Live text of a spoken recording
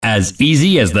As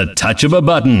easy as the touch of a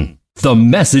button. The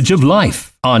Message of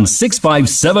Life on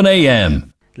 657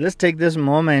 AM. Let's take this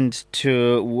moment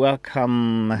to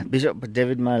welcome Bishop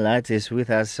David Malatse is with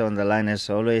us on the line as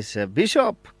always.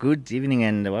 Bishop, good evening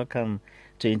and welcome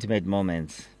to Intimate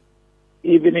Moments.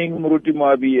 Evening, Muruti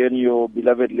Moabi and your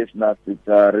beloved listeners. It's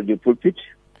Radio Pulpit.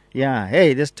 Yeah,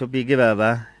 hey, this topic,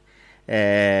 Baba.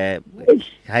 Ha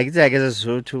ke tsaya ke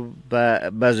Sesotho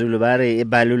baZulu ba re e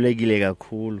balolekile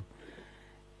kakhulu.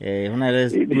 Ho na le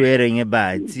puo e reng e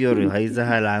batsi hore ha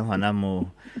itsahalang hona moo.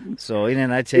 So in a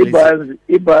nutshell, ibanzi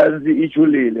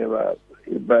ijulile baba.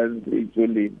 Ibanzi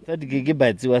ijulile. That ke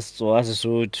batsi wa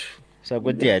Sesotho. Sa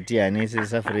go tiane se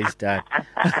sa Freestyle.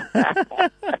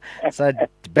 Sa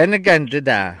Benekant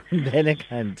da.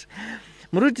 Benekant.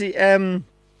 Muruti,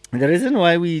 the reason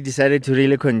why we decided to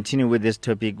really continue with this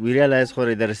topic, we realized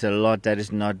there is a lot that is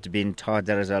not being taught.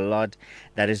 There is a lot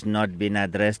that is not being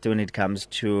addressed when it comes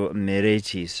to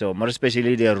marriage. So more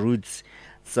especially the roots,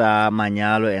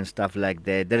 manyalo and stuff like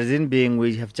that. The reason being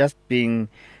we have just been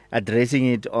addressing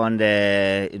it on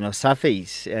the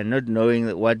surface and not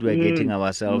knowing what we're getting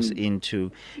ourselves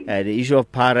into. The issue of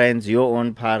parents, your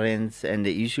own parents, and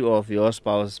the issue of your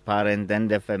spouse, parent, and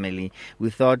the family. We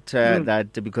thought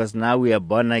that because now we are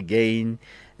born again,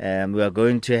 we are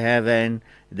going to heaven.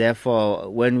 Therefore,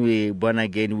 when we born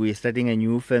again, we're starting a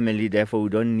new family. Therefore, we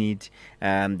don't need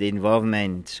the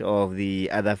involvement of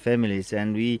the other families.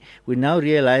 And we now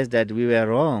realize that we were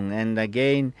wrong. And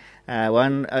again,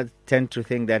 one tend to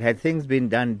think that had things been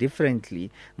done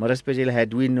differently, more especially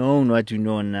had we known what we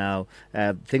know now,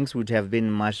 things would have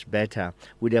been much better.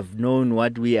 We'd have known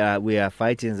what we are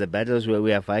fighting, the battles where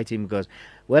we are fighting, because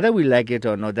whether we like it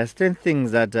or not, there's 10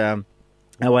 things that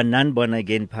our non-born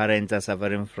again parents are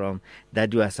suffering from,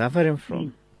 that you are suffering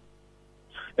from.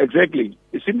 Exactly.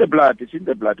 It's in the blood. It's in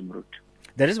the blood, Murut.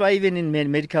 That is why even in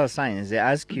medical science, they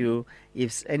ask you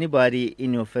if anybody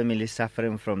in your family is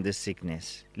suffering from this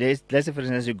sickness. Let's say, for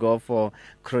instance, you go for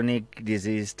chronic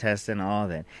disease tests and all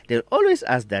that. They'll always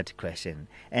ask that question.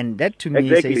 And that to me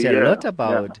says a lot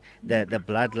about the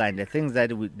bloodline, the things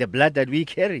that the blood that we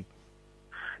carry.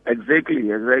 Exactly,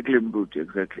 Murut,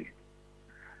 exactly.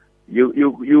 You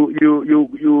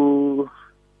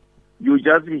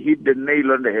just hit the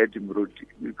nail on the head, Mruti,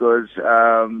 because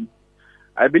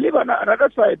I believe on another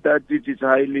side that it is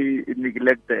highly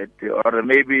neglected, or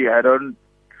maybe I don't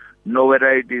know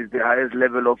whether it is the highest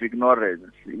level of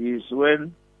ignorance, is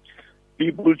when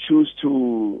people choose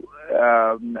to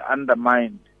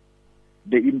undermine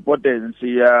the importance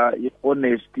of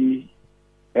honesty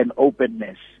and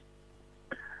openness.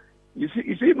 You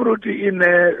see, Mruti, in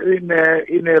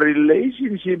a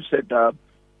relationship setup,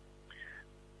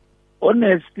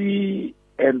 honesty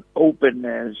and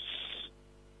openness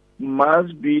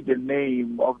must be the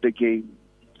name of the game.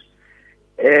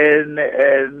 And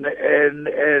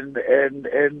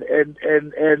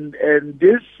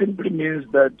this simply means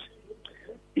that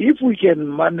if we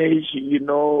can manage,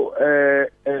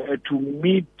 to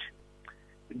meet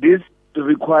this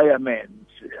requirement,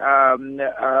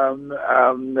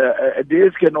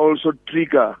 this can also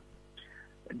trigger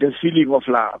the feeling of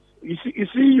love. You see,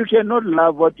 you cannot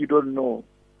love what you don't know.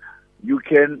 You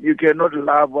cannot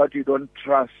love what you don't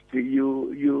trust.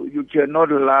 You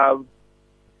cannot love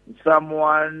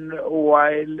someone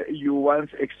while you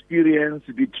once experienced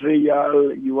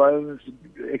betrayal, you once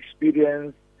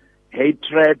experienced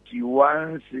hatred, you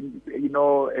once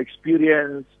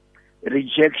experienced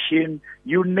rejection.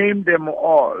 You name them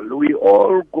all. We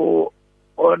all go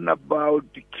on about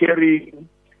carrying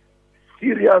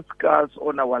serious scars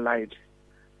on our lives,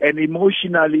 and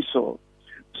emotionally so.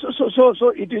 So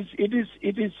it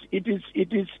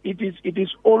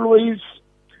is always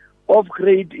of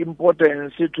great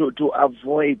importance to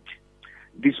avoid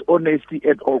dishonesty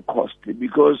at all costs,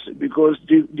 because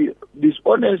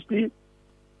dishonesty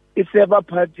is ever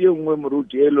party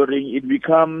it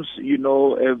becomes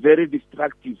a very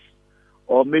destructive,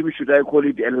 or maybe should I call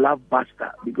it a love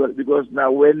buster, because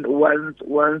now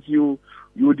once you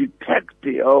detect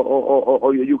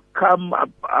or you come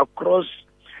across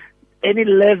any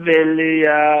level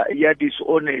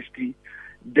dishonesty,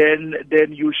 then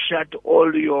you shut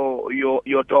all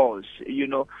your doors.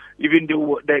 Even the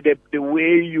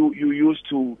way you used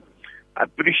to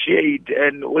appreciate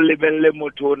and eventually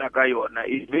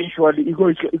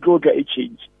it will get a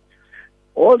change.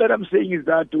 All that I'm saying is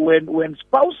that when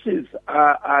spouses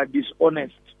are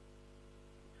dishonest,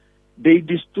 they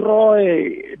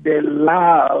destroy the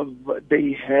love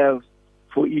they have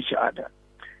for each other.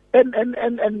 And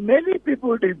many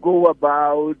people, they go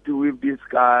about with these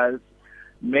scars.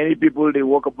 Many people, they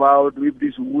walk about with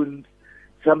these wounds,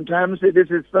 Sometimes this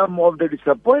is some of the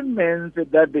disappointments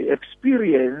that they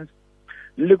experience.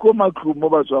 The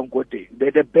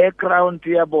background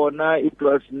here, it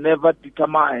was never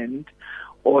determined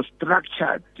or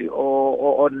structured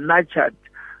or nurtured.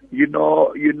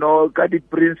 The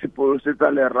principles it's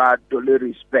a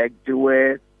respect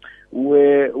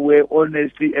where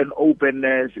honesty and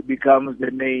openness becomes the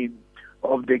name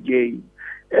of the game.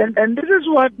 And this is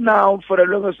what now, for the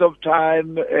longest of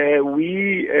time,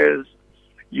 we as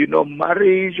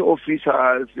marriage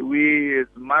officers, we as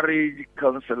marriage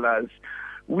counselors,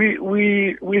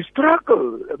 we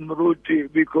struggle,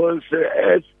 Mruti, because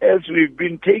as we've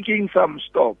been taking some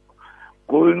stock,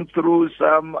 going through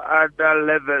some other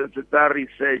levels of our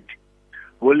research,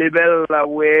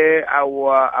 where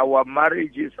our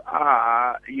marriages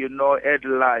are, at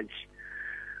large.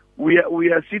 We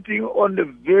are sitting on a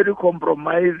very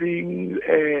compromising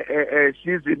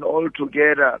season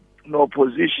altogether, no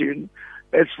position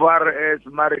as far as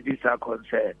marriages are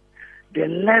concerned. The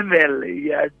level,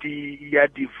 the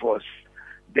divorce,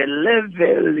 the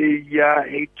level,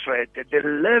 hatred, the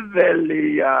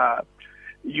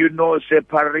level,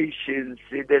 separations,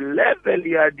 the level,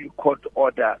 the court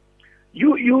order.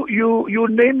 You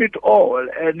name it all,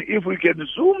 and if we can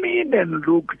zoom in and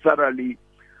look thoroughly,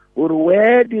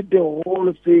 where did the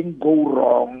whole thing go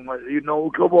wrong?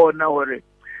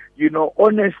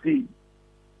 Honesty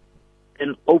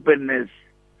and openness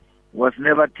was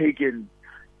never taken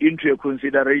into a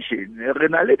consideration.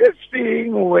 This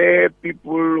thing where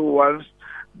people once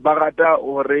Bagata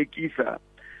or Rekisa,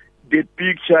 the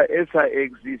picture as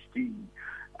existing.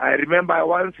 I remember I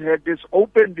once had this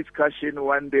open discussion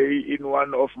one day in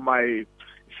one of my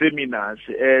seminars,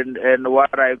 and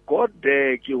what I got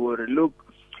there, look,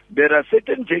 there are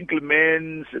certain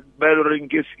gentlemen,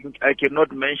 I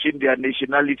cannot mention their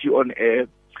nationality on air,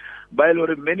 but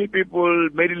many people,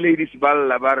 many ladies,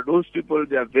 those people,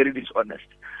 they are very dishonest.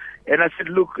 And I said,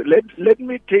 look, let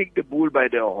me take the bull by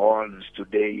the horns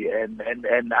today and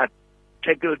I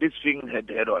tackle this thing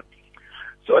head on.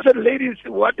 So I said, ladies,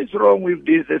 what is wrong with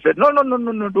this? They said, no,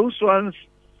 those ones,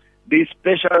 they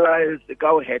specialize,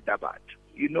 go ahead about.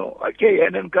 Okay,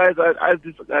 and then guys, I asked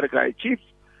this guy, Chief,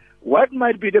 what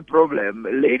might be the problem?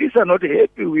 Ladies are not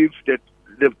happy with the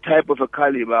type of a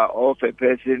caliber of a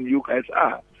person you guys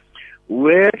are.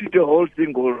 Where did the whole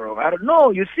thing go wrong? I don't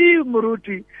know. You see,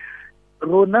 Muruti,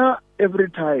 Rona, every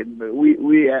time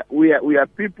we are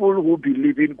people who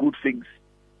believe in good things.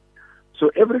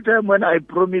 So every time when I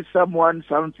promise someone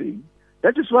something,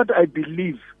 that is what I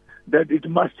believe that it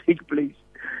must take place.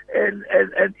 And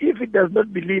if it does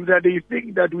not believe that, they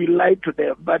think that we lie to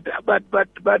them. But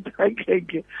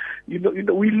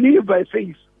we live by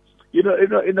faith.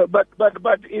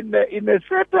 But in a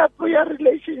setup for your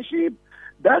relationship,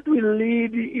 that will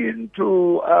lead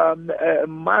into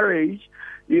marriage.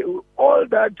 All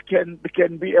that can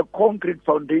be a concrete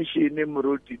foundation in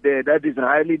Muruti there that is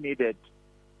highly needed.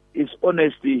 Is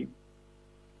honesty.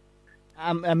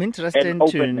 I'm interested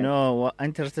to know.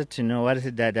 Interested to know what is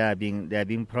it that they are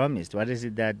being promised. What is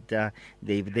it that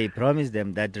they promise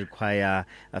them that require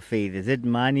a faith? Is it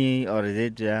money, or is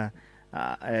it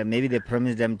maybe they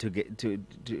promise them to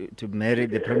marry?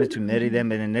 They promise to marry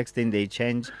them, and the next thing they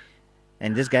change.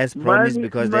 And this guy's promised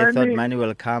because they thought money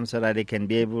will come so that they can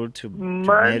be able to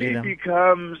marry them. Money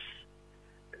becomes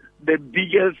the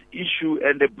biggest issue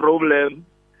and the problem.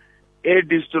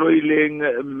 Destroying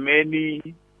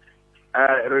many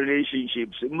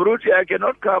relationships. Mruti, I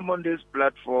cannot come on this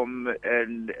platform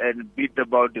and beat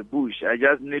about the bush. I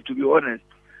just need to be honest.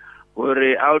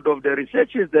 Out of the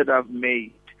researches that I've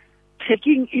made,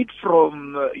 taking it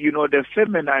from the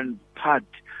feminine part,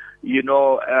 a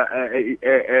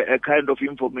kind of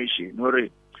information.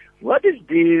 What is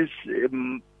this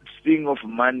thing of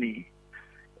money?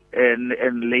 And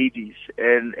ladies,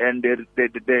 and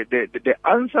the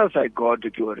answers I got,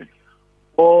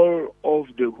 all of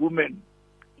the women,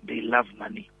 they love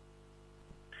money.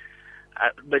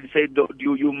 But they say,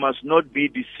 you must not be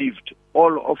deceived.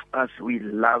 All of us, we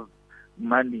love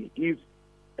money.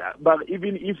 But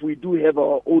even if we do have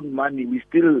our own money, we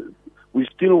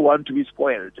still want to be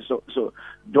spoiled. So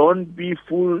don't be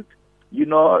fooled.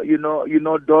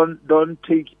 Don't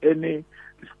take any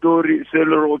story,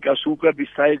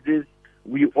 besides this,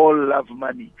 we all love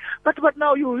money. But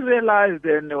now you realize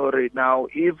then, now,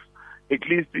 if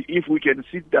we can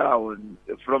sit down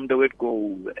from the word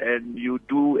go and you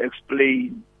do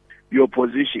explain your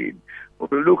position.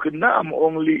 Look, now I'm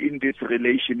only in this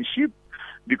relationship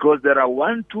because there are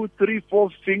 1, 2, 3,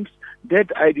 4 things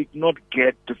that I did not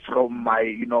get from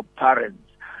my, parents.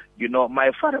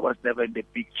 My father was never in the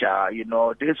picture.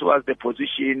 This was the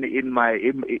position in my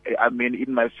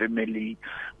family.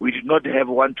 We did not have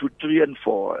 1, 2, 3, and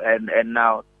 4, and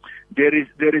now there is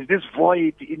this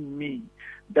void in me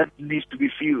that needs to be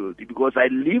filled because I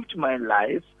lived my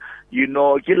life.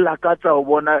 But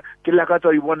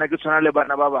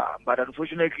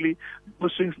unfortunately,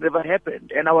 those things never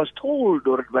happened. And I was told,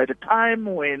 or by the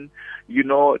time when,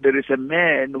 there is a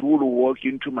man who will walk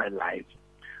into my life,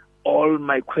 all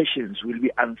my questions will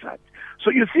be answered. So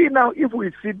you see now, if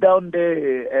we sit down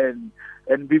there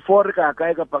and before we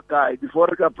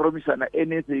promise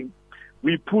anything,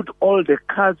 we put all the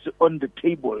cards on the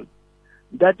table.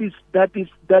 That is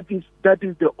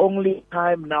the only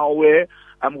time now where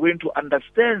I'm going to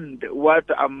understand what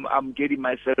I'm getting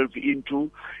myself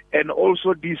into, and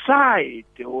also decide,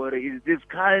 or is this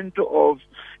kind of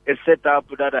a setup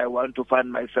that I want to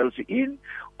find myself in,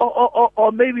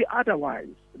 or maybe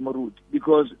otherwise, Marut,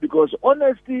 because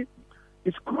honesty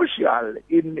is crucial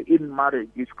in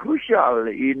marriage. It's crucial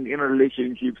in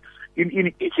relationships,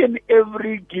 in each and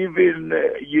every given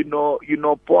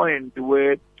point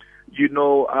where you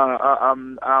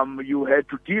had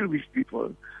to deal with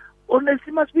people.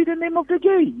 Honesty must be the name of the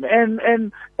game,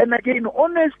 and again,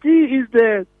 honesty is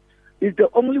the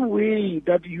only way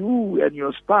that you and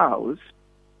your spouse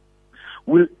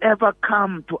will ever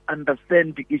come to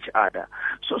understand each other.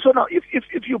 So now, if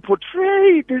you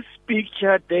portray this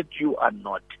picture that you are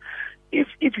not,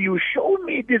 if you show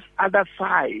me this other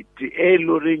side,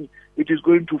 Loring, it is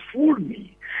going to fool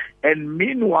me. And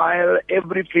meanwhile,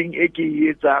 everything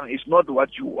is not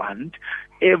what you want.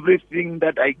 Everything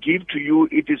that I give to you,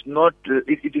 it is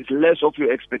less of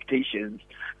your expectations.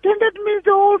 Then that means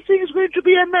the whole thing is going to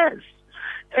be a mess.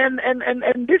 And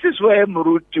this is where,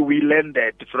 Marut, we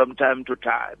landed from time to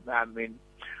time. I mean,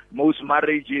 most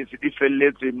marriages,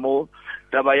 more.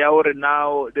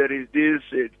 Now there is this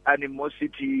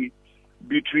animosity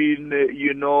between,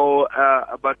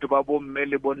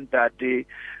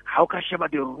 how can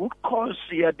the root cause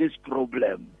here this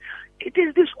problem? It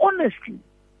is dishonesty.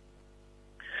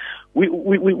 We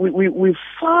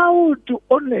found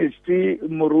honesty,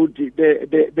 Muruti,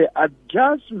 the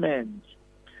adjustments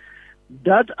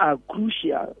that are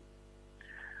crucial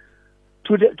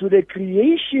to the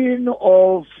creation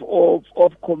of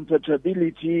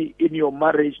compatibility in your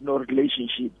marriage or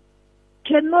relationship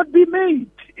cannot be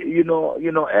made, and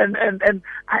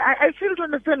I fail to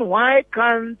understand why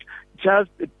can't just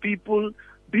people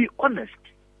be honest.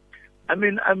 I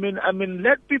mean,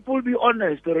 let people be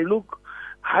honest. Or look,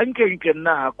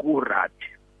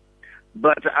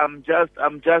 but I'm just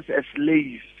a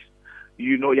slave,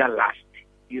 you're last.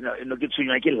 Get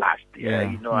last.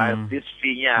 I have this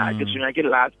finger, get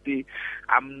last.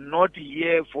 I'm not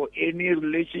here for any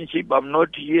relationship. I'm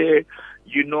not here,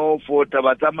 for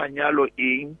Tabata Manyalo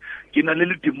in a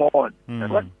little demon.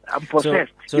 I'm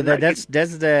possessed. So that's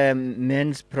the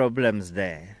men's problems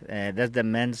there. That's the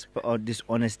men's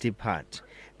dishonesty part.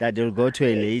 That they'll go to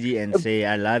a lady and say,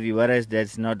 I love you, whereas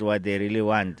that's not what they really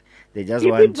want. They just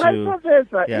want to...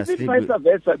 Vice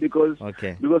versa, because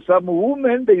some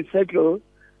women, they settle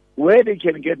where they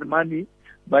can get money,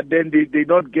 but then they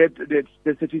don't get the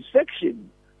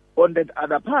satisfaction on that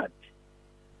other part.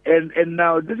 And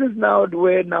now, this is now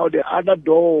where now the other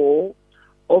door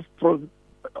of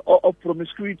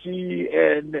promiscuity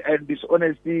and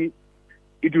dishonesty,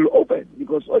 it will open,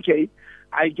 because,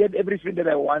 I get everything that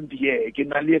I want here. I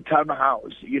can only a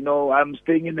townhouse. I'm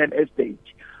staying in an estate.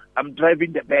 I'm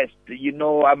driving the best.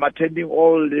 I'm attending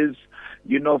all these,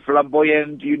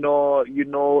 flamboyant,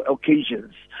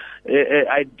 occasions.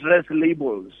 I dress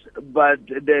labels, but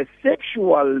the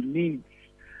sexual needs,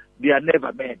 they are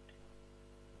never met.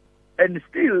 And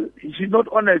still, she's not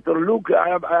honest. Or look,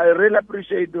 I really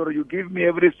appreciate, or you give me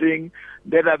everything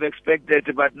that I've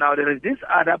expected, but now there is this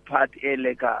other part,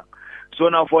 Eleka. So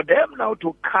now for them now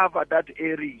to cover that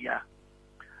area,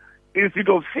 instead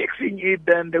of fixing it,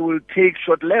 then they will take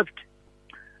short left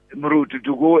route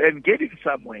to go and get it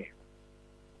somewhere.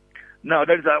 Now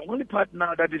that is the only part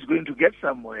now that is going to get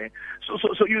somewhere.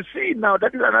 So you see now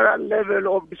that is another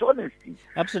level of dishonesty.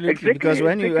 Absolutely, because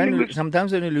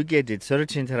sometimes when you look at it, sorry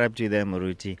to interrupt you there,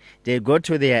 Muruti, they go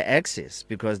to their exes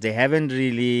because they haven't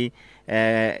really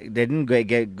they didn't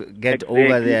get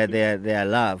over their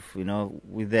love,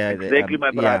 with their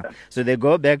my brother. Yeah. So they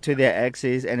go back to their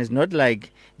exes, and it's not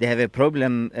like they have a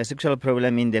sexual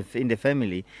problem in the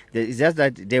family. It's just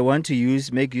that they want to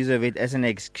make use of it as an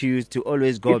excuse to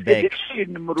always go back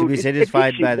to be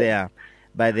satisfied by their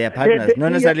partners,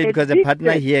 not necessarily because the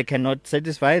partner here cannot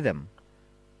satisfy them.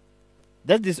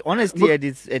 That's dishonesty at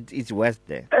its worst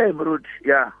there. Hey, Mruti,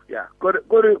 yeah. Kore,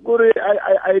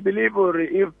 I believe, or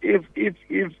if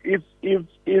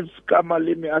Kama,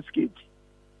 let me ask it.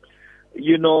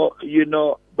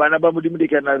 Banaba Mudimudi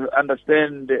can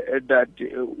understand that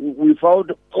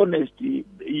without honesty,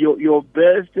 your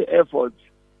best efforts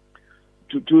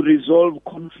to resolve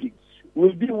conflicts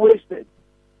will be wasted.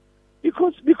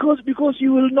 Because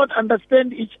you will not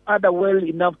understand each other well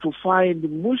enough to find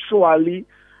mutually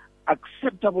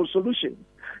acceptable solutions.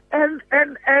 And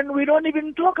we don't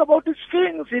even talk about these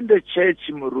things in the church,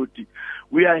 Muruti.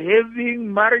 We are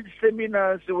having marriage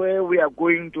seminars where we are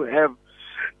going to have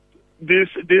this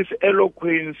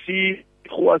eloquency,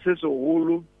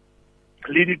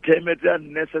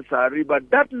 necessary, but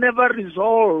that never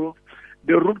resolves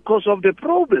the root cause of the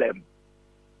problem.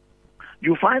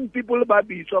 You find people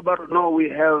we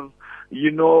have,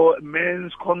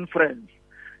 men's conference.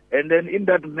 And then in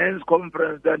that men's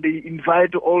conference, then they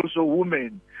invite also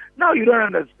women. Now you don't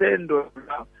understand.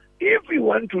 If you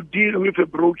want to deal with a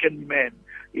broken man,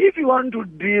 if you want to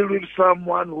deal with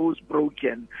someone who's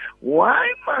broken,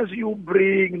 why must you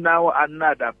bring now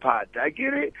another part?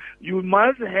 You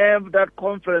must have that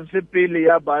conference and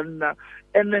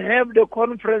have the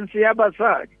conference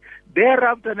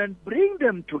thereafter and bring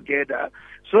them together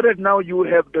so that now you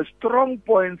have the strong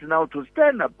points now to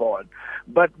stand upon.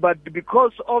 But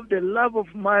because of the love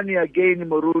of money again,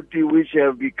 Moruti, which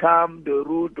have become the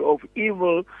root of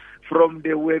evil from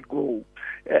the word go.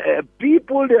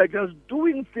 People, they are just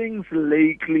doing things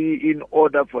lately in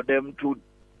order for them to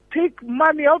take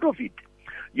money out of it.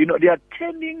 They are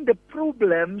turning the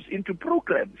problems into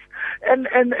programs, and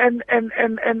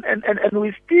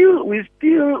we still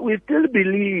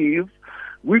believe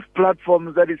with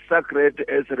platforms that is sacred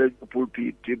as a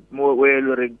pulpit, more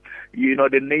well,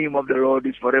 the name of the Lord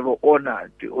is forever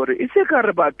honored. Or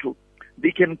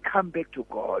they can come back to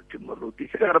God.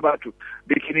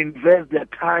 They can invest their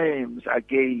times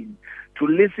again to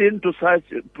listen to such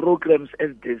programs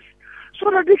as this,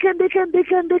 so that they can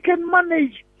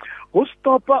manage. Who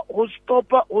stop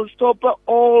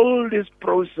all this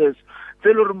process.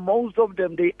 Most of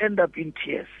them, they end up in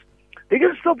tears. They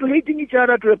can stop hating each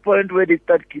other to a point where they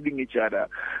start killing each other.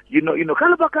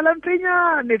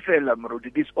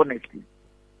 Dishonesty.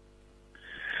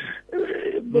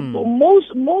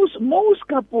 Most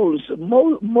couples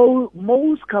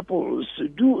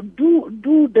do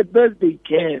the best they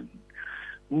can,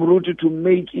 Muruti, to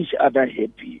make each other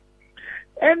happy.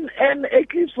 And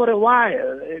at least for a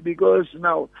while, because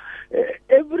now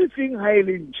everything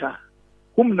highlincha,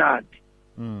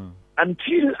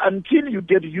 until you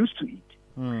get used to it.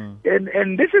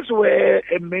 And this is where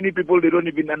many people, they don't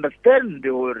even understand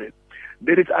the worry.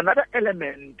 There is another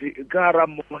element,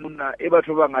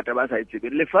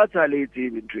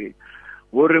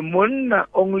 where monna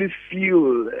only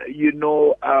feel,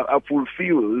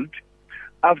 fulfilled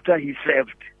after he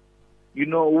served.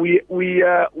 We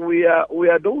are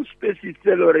those species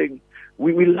tailoring.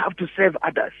 We love to serve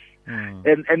others,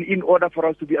 and in order for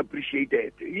us to be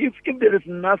appreciated. If there is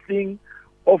nothing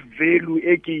of value,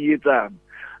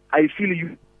 I feel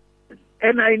you,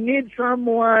 and I need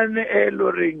someone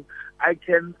tailoring. I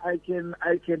can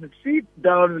sit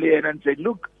down there and say,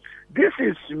 look, this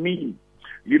is me.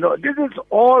 This is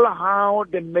all how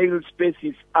the male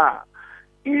species are.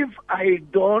 If I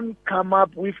don't come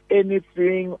up with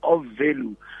anything of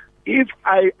value, if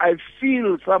I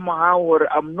feel somehow or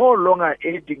I'm no longer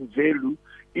adding value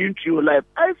into your life,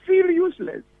 I feel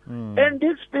useless. And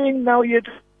this thing now yet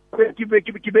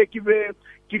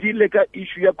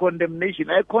issue of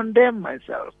condemnation. I condemn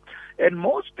myself. And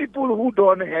most people who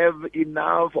don't have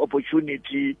enough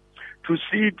opportunity to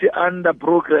sit under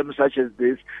programs such as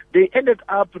this, they ended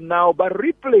up now by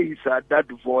replace that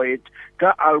void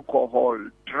with alcohol,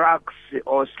 drugs,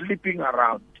 or sleeping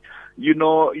around.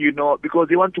 Because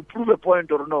they want to prove a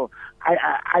point or no.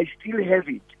 I still have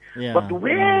it. Yeah. But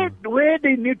where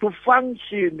they need to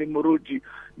function in Muruti,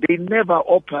 they never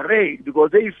operate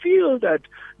because they feel that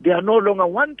they are no longer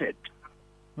wanted.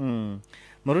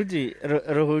 Moruti,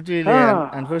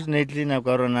 unfortunately,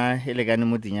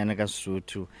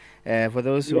 for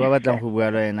those who are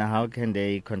how can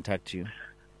they contact you?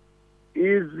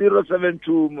 Is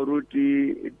 072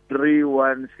 Muruti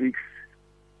 316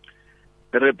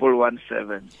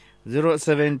 117.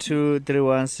 072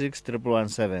 316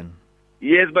 117.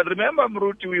 Yes, but remember,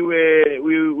 Mruti,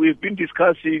 we've been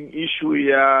discussing issue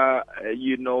here,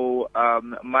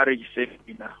 marriage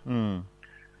seminar.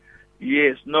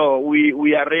 Yes, no,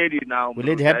 we are ready now. Will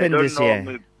it happen this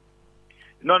year?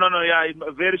 No, yeah,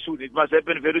 very soon. It must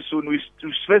happen very soon. We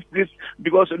stress this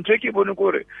because in Turkey,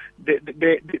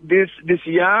 this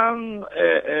young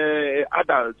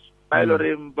adults, they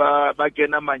don't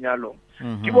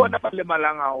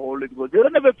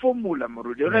have a formula,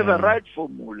 they don't have a right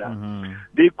formula.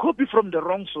 They copy from the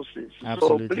wrong sources.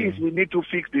 Absolutely. So please, we need to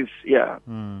fix this. Yeah.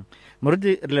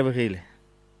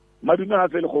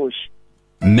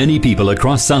 Many people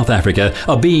across South Africa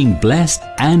are being blessed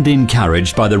and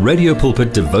encouraged by the Radio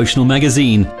Pulpit devotional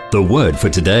magazine, The Word for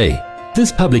Today.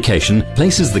 This publication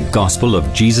places the gospel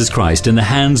of Jesus Christ in the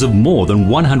hands of more than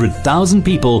 100,000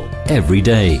 people every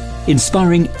day,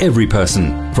 inspiring every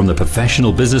person, from the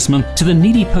professional businessman to the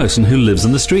needy person who lives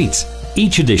on the streets.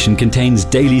 Each edition contains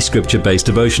daily scripture-based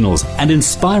devotionals and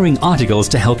inspiring articles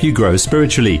to help you grow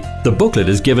spiritually. The booklet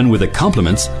is given with the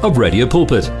compliments of Radio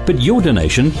Pulpit, but your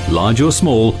donation, large or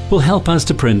small, will help us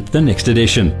to print the next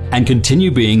edition and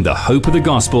continue being the hope of the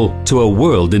gospel to a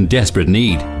world in desperate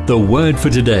need. The Word for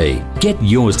Today. Get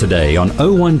yours today on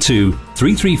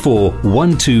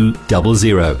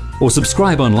 012-334-1200 or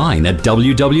subscribe online at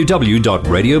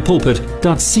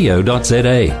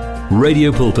www.radiopulpit.co.za.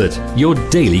 Radio Pulpit, your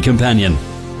daily companion.